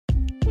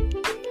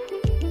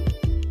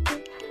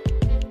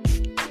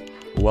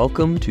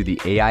Welcome to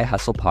the AI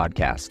Hustle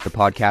Podcast, the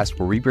podcast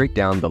where we break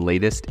down the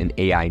latest in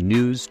AI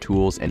news,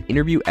 tools, and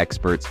interview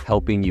experts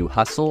helping you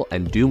hustle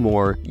and do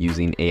more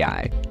using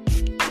AI.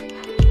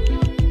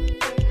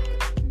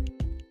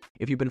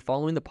 If you've been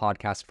following the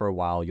podcast for a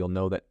while, you'll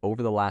know that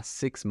over the last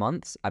 6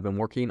 months, I've been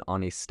working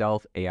on a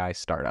stealth AI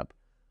startup.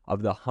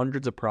 Of the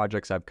hundreds of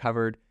projects I've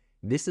covered,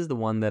 this is the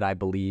one that I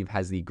believe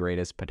has the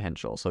greatest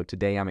potential. So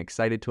today I'm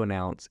excited to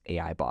announce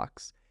AI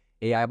Box.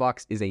 AI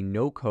Box is a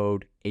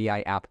no-code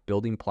AI app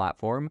building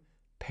platform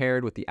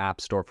paired with the App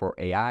Store for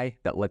AI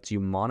that lets you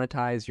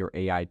monetize your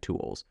AI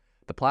tools.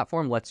 The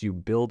platform lets you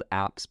build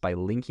apps by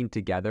linking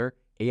together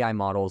AI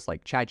models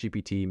like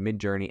ChatGPT,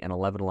 Midjourney, and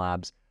 11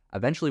 Labs.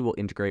 Eventually will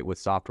integrate with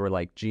software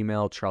like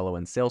Gmail, Trello,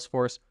 and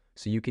Salesforce,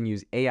 so you can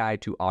use AI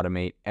to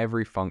automate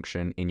every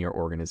function in your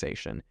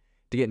organization.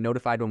 To get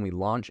notified when we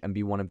launch and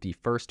be one of the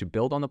first to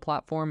build on the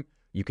platform,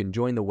 you can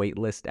join the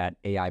waitlist at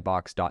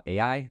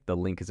aibox.ai. The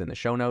link is in the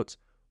show notes.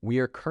 We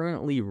are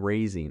currently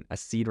raising a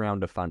seed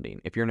round of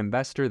funding. If you're an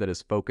investor that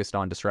is focused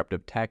on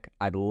disruptive tech,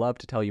 I'd love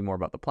to tell you more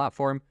about the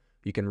platform.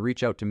 You can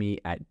reach out to me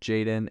at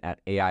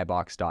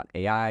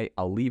jaden@aibox.ai.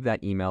 I'll leave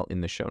that email in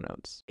the show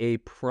notes. A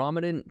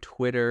prominent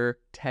Twitter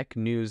tech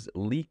news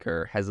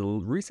leaker has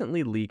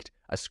recently leaked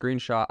a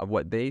screenshot of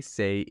what they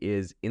say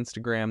is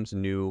Instagram's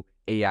new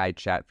AI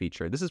chat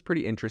feature. This is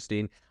pretty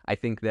interesting. I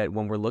think that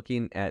when we're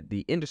looking at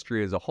the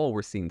industry as a whole,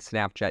 we're seeing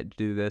Snapchat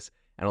do this,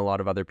 and a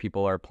lot of other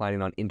people are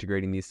planning on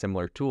integrating these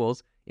similar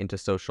tools into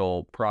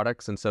social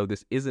products. And so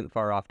this isn't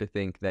far off to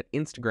think that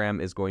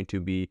Instagram is going to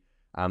be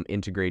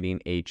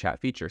integrating a chat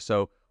feature.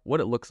 So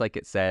what it looks like,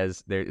 it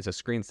says, there is a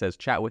screen that says,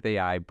 chat with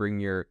AI, bring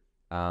your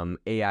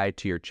AI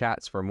to your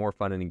chats for a more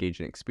fun and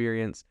engaging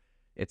experience.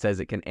 It says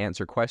it can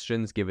answer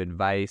questions, give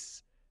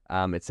advice.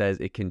 It says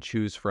it can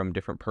choose from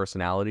different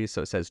personalities.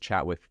 So it says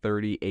chat with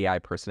 30 AI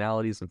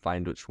personalities and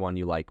find which one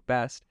you like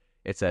best.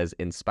 It says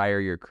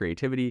inspire your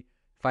creativity,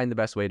 find the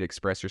best way to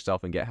express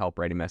yourself and get help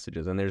writing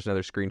messages. And there's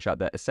another screenshot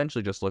that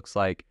essentially just looks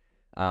like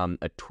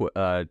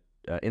Instagram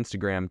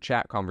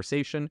chat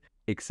conversation,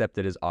 except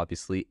it is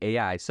obviously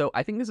AI. So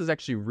I think this is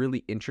actually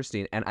really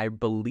interesting. And I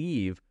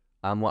believe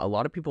what a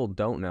lot of people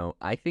don't know,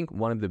 I think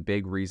one of the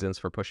big reasons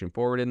for pushing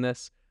forward in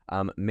this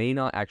may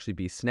not actually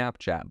be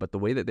Snapchat, but the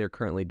way that they're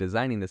currently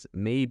designing this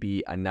may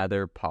be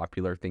another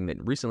popular thing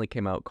that recently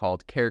came out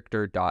called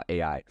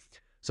Character.AI.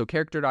 So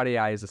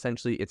Character.AI is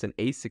essentially, it's an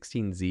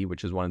A16Z,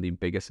 which is one of the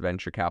biggest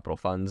venture capital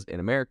funds in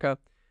America,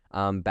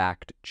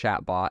 backed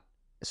chatbot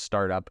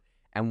startup.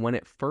 And when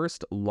it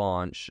first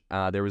launched,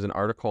 there was an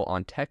article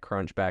on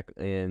TechCrunch back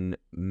in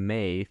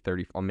May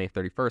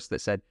 31st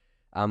that said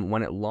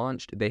when it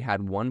launched, they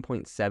had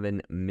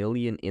 1.7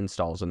 million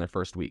installs in their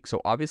first week.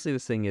 So obviously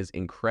this thing is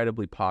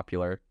incredibly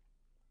popular.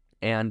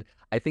 And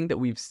I think that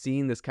we've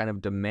seen this kind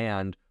of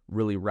demand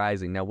really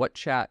rising. Now what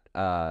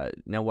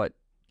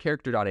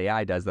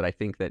Character.AI does that I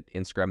think that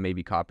Instagram may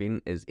be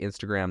copying is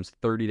Instagram's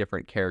 30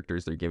 different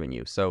characters they're giving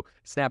you. So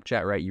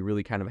Snapchat, right, you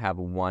really kind of have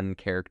one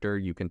character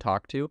you can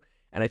talk to.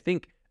 And I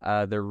think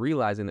they're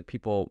realizing that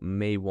people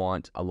may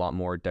want a lot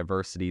more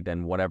diversity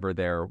than whatever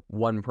their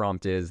one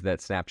prompt is that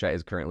Snapchat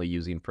is currently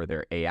using for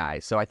their AI.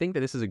 So I think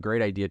that this is a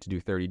great idea to do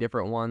 30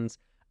 different ones.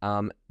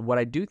 What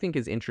I do think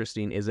is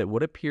interesting is it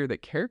would appear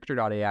that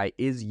Character.AI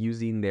is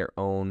using their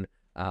own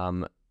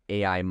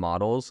AI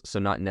models, so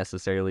not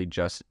necessarily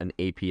just an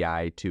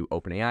API to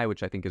OpenAI,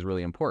 which I think is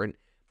really important.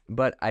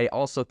 But I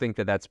also think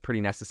that that's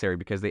pretty necessary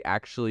because they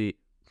actually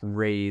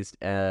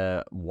raised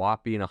a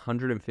whopping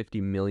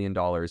 $150 million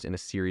in a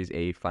Series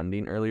A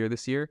funding earlier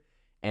this year,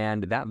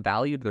 and that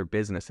valued their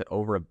business at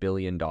over $1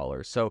 billion.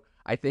 So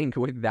I think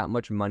with that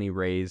much money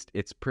raised,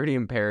 it's pretty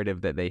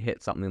imperative that they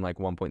hit something like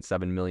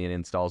 1.7 million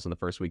installs in the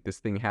first week. This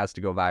thing has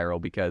to go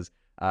viral because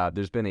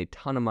there's been a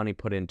ton of money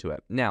put into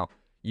it. Now,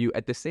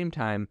 at the same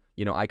time,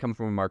 I come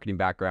from a marketing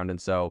background,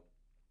 and so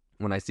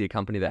when I see a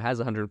company that has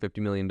 $150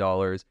 million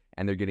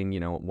and they're getting,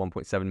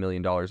 $1.7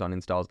 million on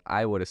installs,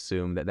 I would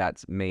assume that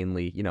that's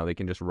mainly, they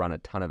can just run a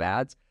ton of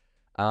ads.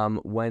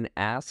 When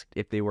asked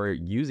if they were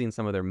using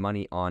some of their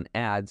money on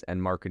ads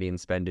and marketing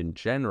spend in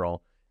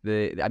general,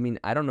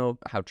 I don't know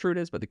how true it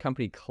is, but the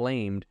company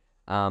claimed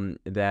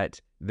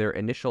that their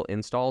initial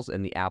installs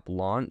and the app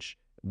launch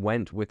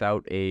went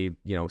without a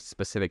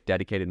specific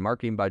dedicated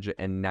marketing budget,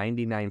 and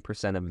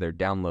 99% of their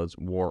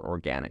downloads were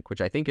organic,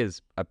 which I think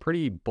is a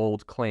pretty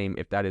bold claim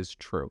if that is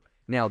true.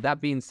 Now, that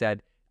being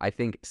said, I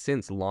think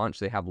since launch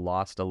they have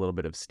lost a little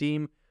bit of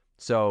steam.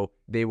 So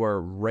they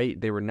were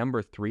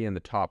number 3 in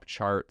the top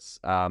charts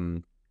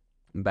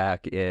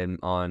back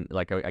on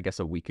I guess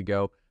a week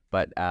ago,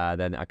 but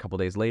then a couple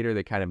days later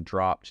they kind of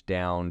dropped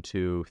down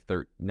to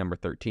number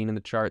 13 in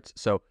the charts.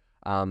 So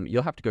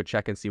you'll have to go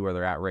check and see where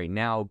they're at right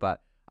now, but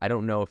I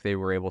don't know if they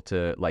were able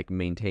to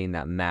maintain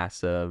that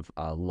massive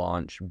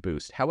launch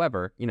boost.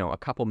 However, a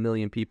couple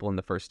million people in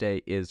the first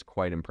day is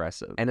quite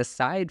impressive. And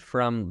aside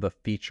from the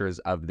features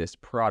of this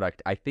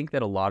product, I think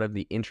that a lot of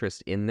the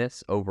interest in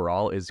this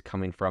overall is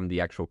coming from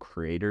the actual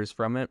creators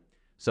from it.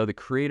 So the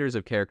creators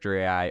of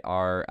Character.AI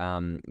are,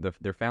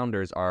 their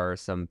founders are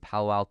some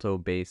Palo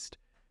Alto-based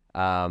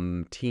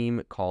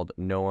team called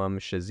Noam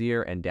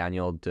Shazir and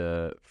Daniel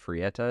de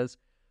Freitas.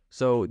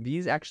 So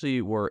these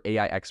actually were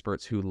AI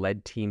experts who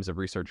led teams of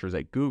researchers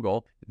at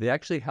Google. They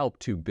actually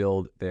helped to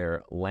build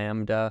their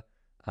Lambda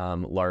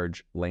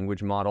large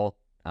language model,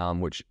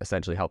 which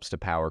essentially helps to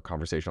power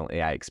conversational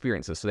AI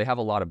experiences. So they have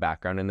a lot of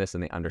background in this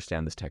and they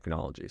understand this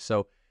technology.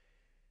 So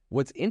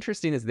what's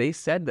interesting is they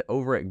said that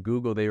over at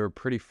Google, they were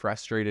pretty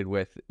frustrated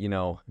with,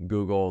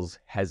 Google's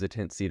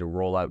hesitancy to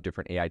roll out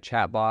different AI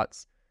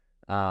chatbots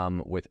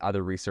with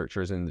other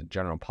researchers in the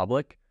general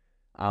public,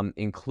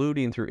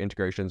 including through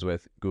integrations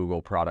with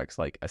Google products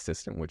like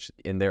Assistant, which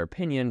in their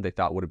opinion, they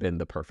thought would have been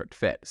the perfect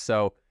fit.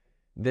 So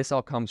this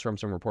all comes from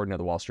some reporting of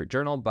the Wall Street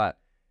Journal, but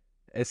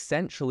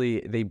essentially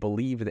they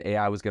believed that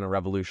AI was going to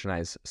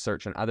revolutionize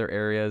search in other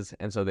areas.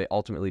 And so they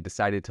ultimately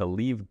decided to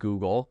leave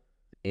Google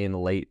in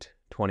late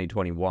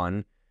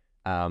 2021,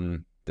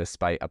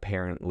 despite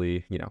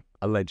apparently,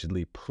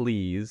 allegedly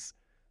pleas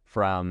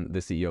from the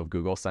CEO of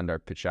Google, Sundar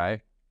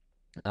Pichai.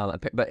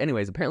 But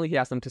anyways, apparently he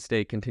asked them to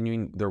stay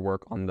continuing their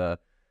work on the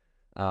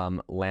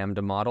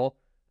Lambda model.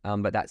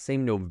 But that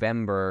same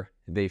November,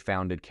 they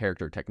founded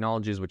Character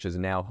Technologies, which is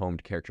now home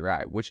to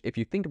Character.AI, which if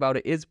you think about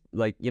it is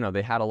like,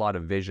 they had a lot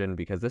of vision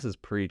because this is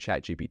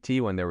pre-ChatGPT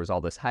when there was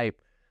all this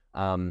hype.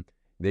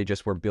 They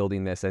just were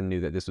building this and knew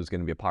that this was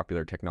going to be a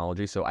popular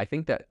technology. So I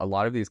think that a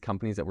lot of these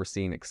companies that we're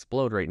seeing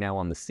explode right now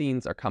on the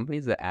scenes are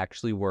companies that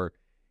actually were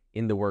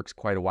in the works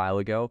quite a while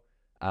ago,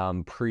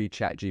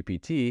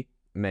 pre-ChatGPT,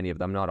 many of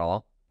them, not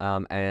all.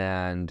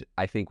 And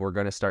I think we're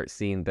going to start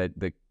seeing that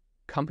the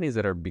companies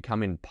that are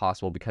becoming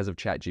possible because of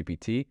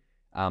ChatGPT,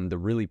 the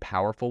really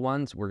powerful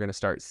ones, we're going to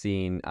start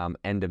seeing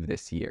end of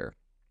this year.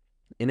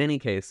 In any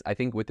case, I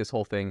think with this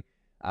whole thing,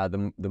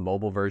 the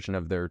mobile version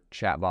of their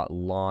chatbot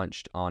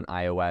launched on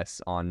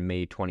iOS on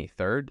May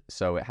 23rd,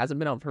 so it hasn't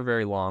been out for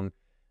very long.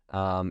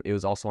 It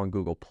was also on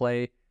Google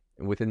Play.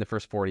 Within the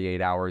first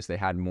 48 hours, they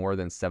had more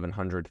than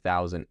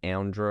 700,000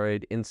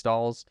 Android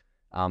installs.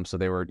 So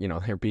they were,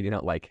 they're beating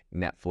out like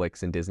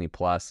Netflix and Disney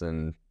Plus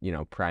and,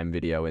 Prime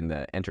Video in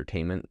the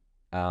entertainment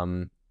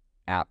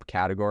app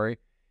category.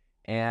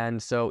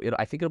 And so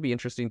I think it'll be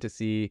interesting to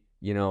see,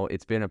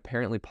 it's been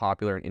apparently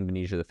popular in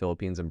Indonesia, the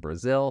Philippines, and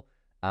Brazil.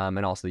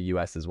 And also the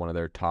US is one of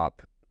their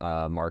top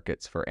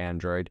markets for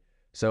Android.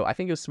 So I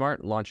think it was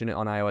smart launching it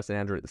on iOS and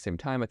Android at the same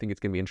time. I think it's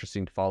going to be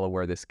interesting to follow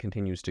where this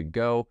continues to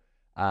go.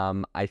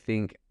 I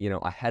think,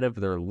 ahead of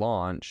their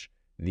launch,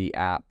 the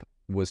app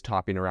was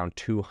topping around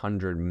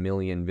 200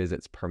 million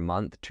visits per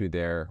month to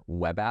their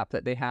web app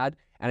that they had.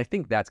 And I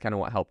think that's kind of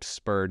what helped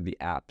spur the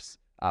app's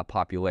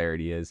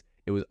popularity. Is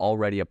it was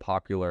already a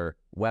popular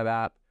web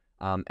app.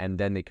 And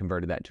then they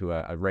converted that to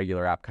a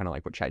regular app, kind of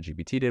like what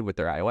ChatGPT did with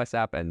their iOS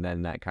app, and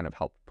then that kind of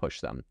helped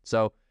push them.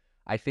 So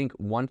I think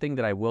one thing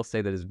that I will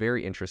say that is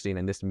very interesting,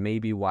 and this may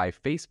be why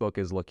Facebook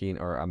is looking,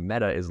 or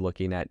Meta is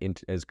looking at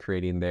as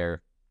creating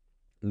their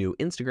new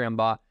Instagram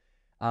bot.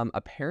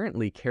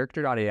 Apparently,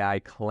 Character.AI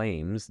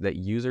claims that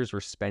users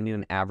were spending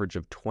an average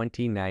of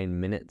 29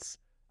 minutes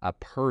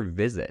per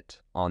visit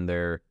on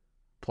their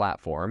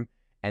platform,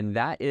 and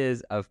that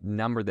is a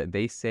number that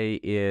they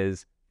say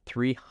is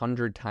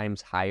 300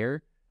 times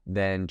higher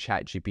than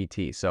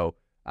ChatGPT. So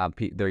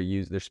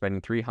they're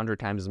spending 300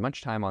 times as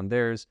much time on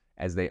theirs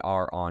as they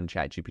are on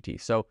ChatGPT.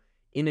 So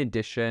in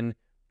addition,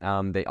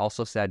 they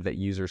also said that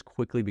users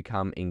quickly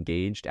become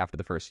engaged after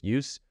the first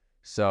use.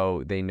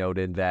 So they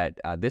noted that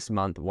this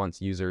month,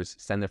 once users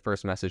send their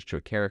first message to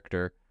a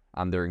character,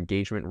 their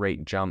engagement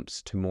rate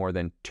jumps to more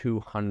than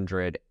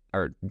 200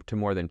 or to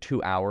more than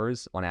 2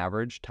 hours on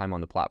average time on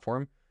the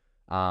platform.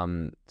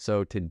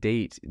 So to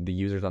date, the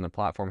users on the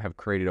platform have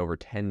created over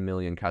 10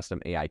 million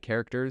custom AI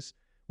characters,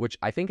 which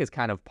I think is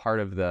kind of part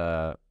of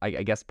the, I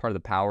guess part of the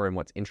power. And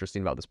what's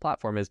interesting about this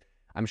platform is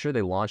I'm sure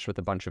they launched with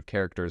a bunch of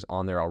characters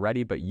on there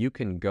already, but you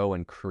can go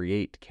and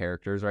create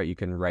characters, right? You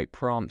can write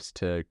prompts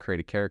to create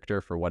a character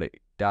for what it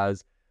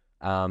does,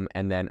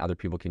 and then other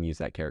people can use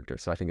that character.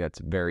 So I think that's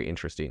very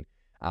interesting.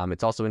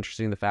 It's also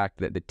interesting the fact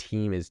that the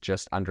team is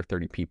just under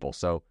 30 people,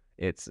 so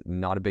it's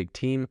not a big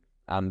team.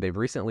 They're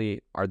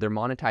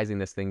monetizing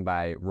this thing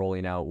by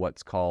rolling out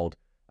what's called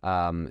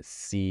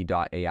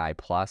C.AI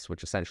Plus,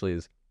 which essentially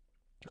is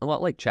a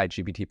lot like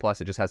ChatGPT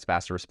Plus. It just has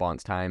faster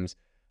response times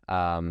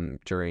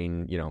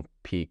during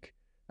peak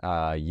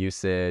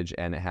usage,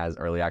 and it has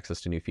early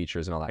access to new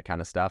features and all that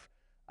kind of stuff.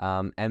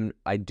 And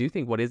I do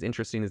think what is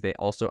interesting is they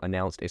also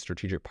announced a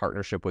strategic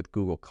partnership with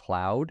Google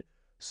Cloud.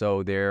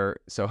 So they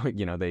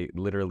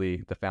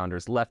literally, the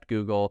founders left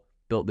Google,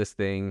 built this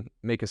thing,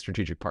 make a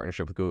strategic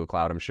partnership with Google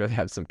Cloud. I'm sure they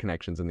have some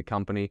connections in the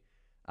company.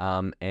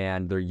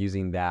 And they're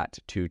using that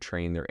to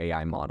train their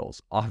AI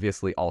models.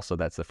 Obviously, also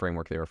that's the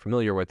framework they were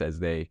familiar with as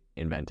they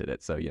invented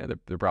it. So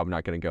they're probably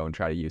not going to go and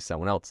try to use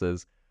someone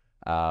else's,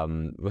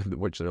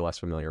 which they're less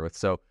familiar with.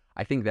 So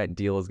I think that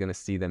deal is going to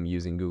see them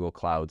using Google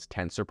Cloud's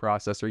tensor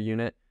processor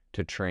unit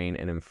to train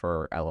and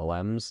infer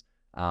LLMs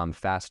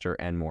faster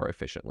and more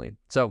efficiently.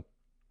 So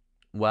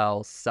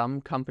while some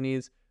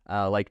companies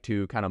like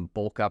to kind of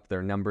bulk up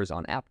their numbers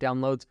on app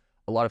downloads,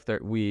 a lot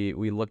of we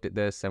looked at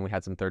this, and we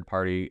had some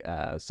third-party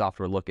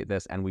software look at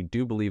this, and we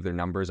do believe their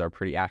numbers are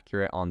pretty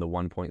accurate on the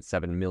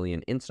 1.7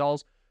 million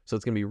installs. So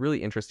it's going to be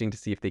really interesting to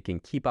see if they can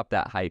keep up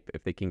that hype,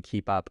 if they can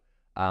keep up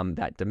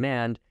that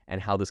demand,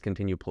 and how this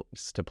continues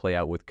to play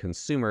out with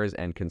consumers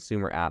and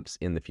consumer apps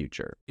in the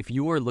future. If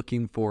you are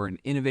looking for an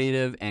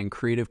innovative and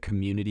creative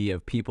community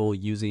of people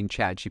using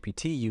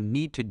ChatGPT, you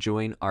need to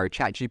join our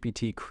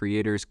ChatGPT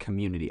creators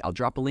community. I'll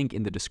drop a link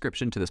in the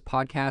description to this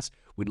podcast.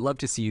 We'd love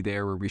to see you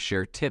there, where we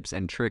share tips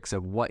and tricks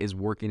of what is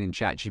working in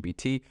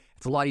ChatGPT.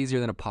 It's a lot easier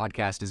than a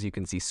podcast, as you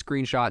can see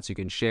screenshots, you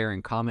can share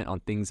and comment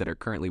on things that are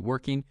currently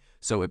working.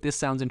 So if this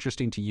sounds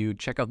interesting to you,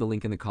 check out the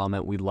link in the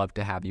comment. We'd love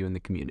to have you in the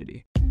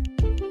community.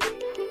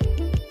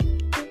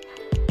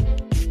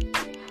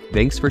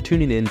 Thanks for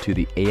tuning in to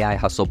the AI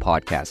Hustle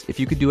podcast. If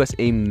you could do us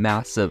a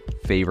massive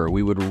favor,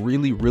 we would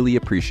really, really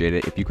appreciate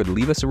it if you could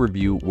leave us a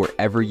review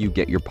wherever you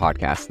get your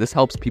podcasts. This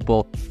helps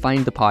people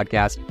find the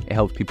podcast. It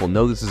helps people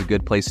know this is a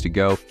good place to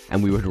go.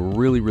 And we would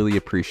really, really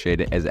appreciate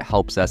it, as it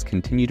helps us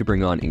continue to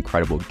bring on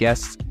incredible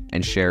guests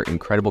and share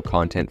incredible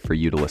content for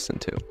you to listen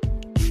to.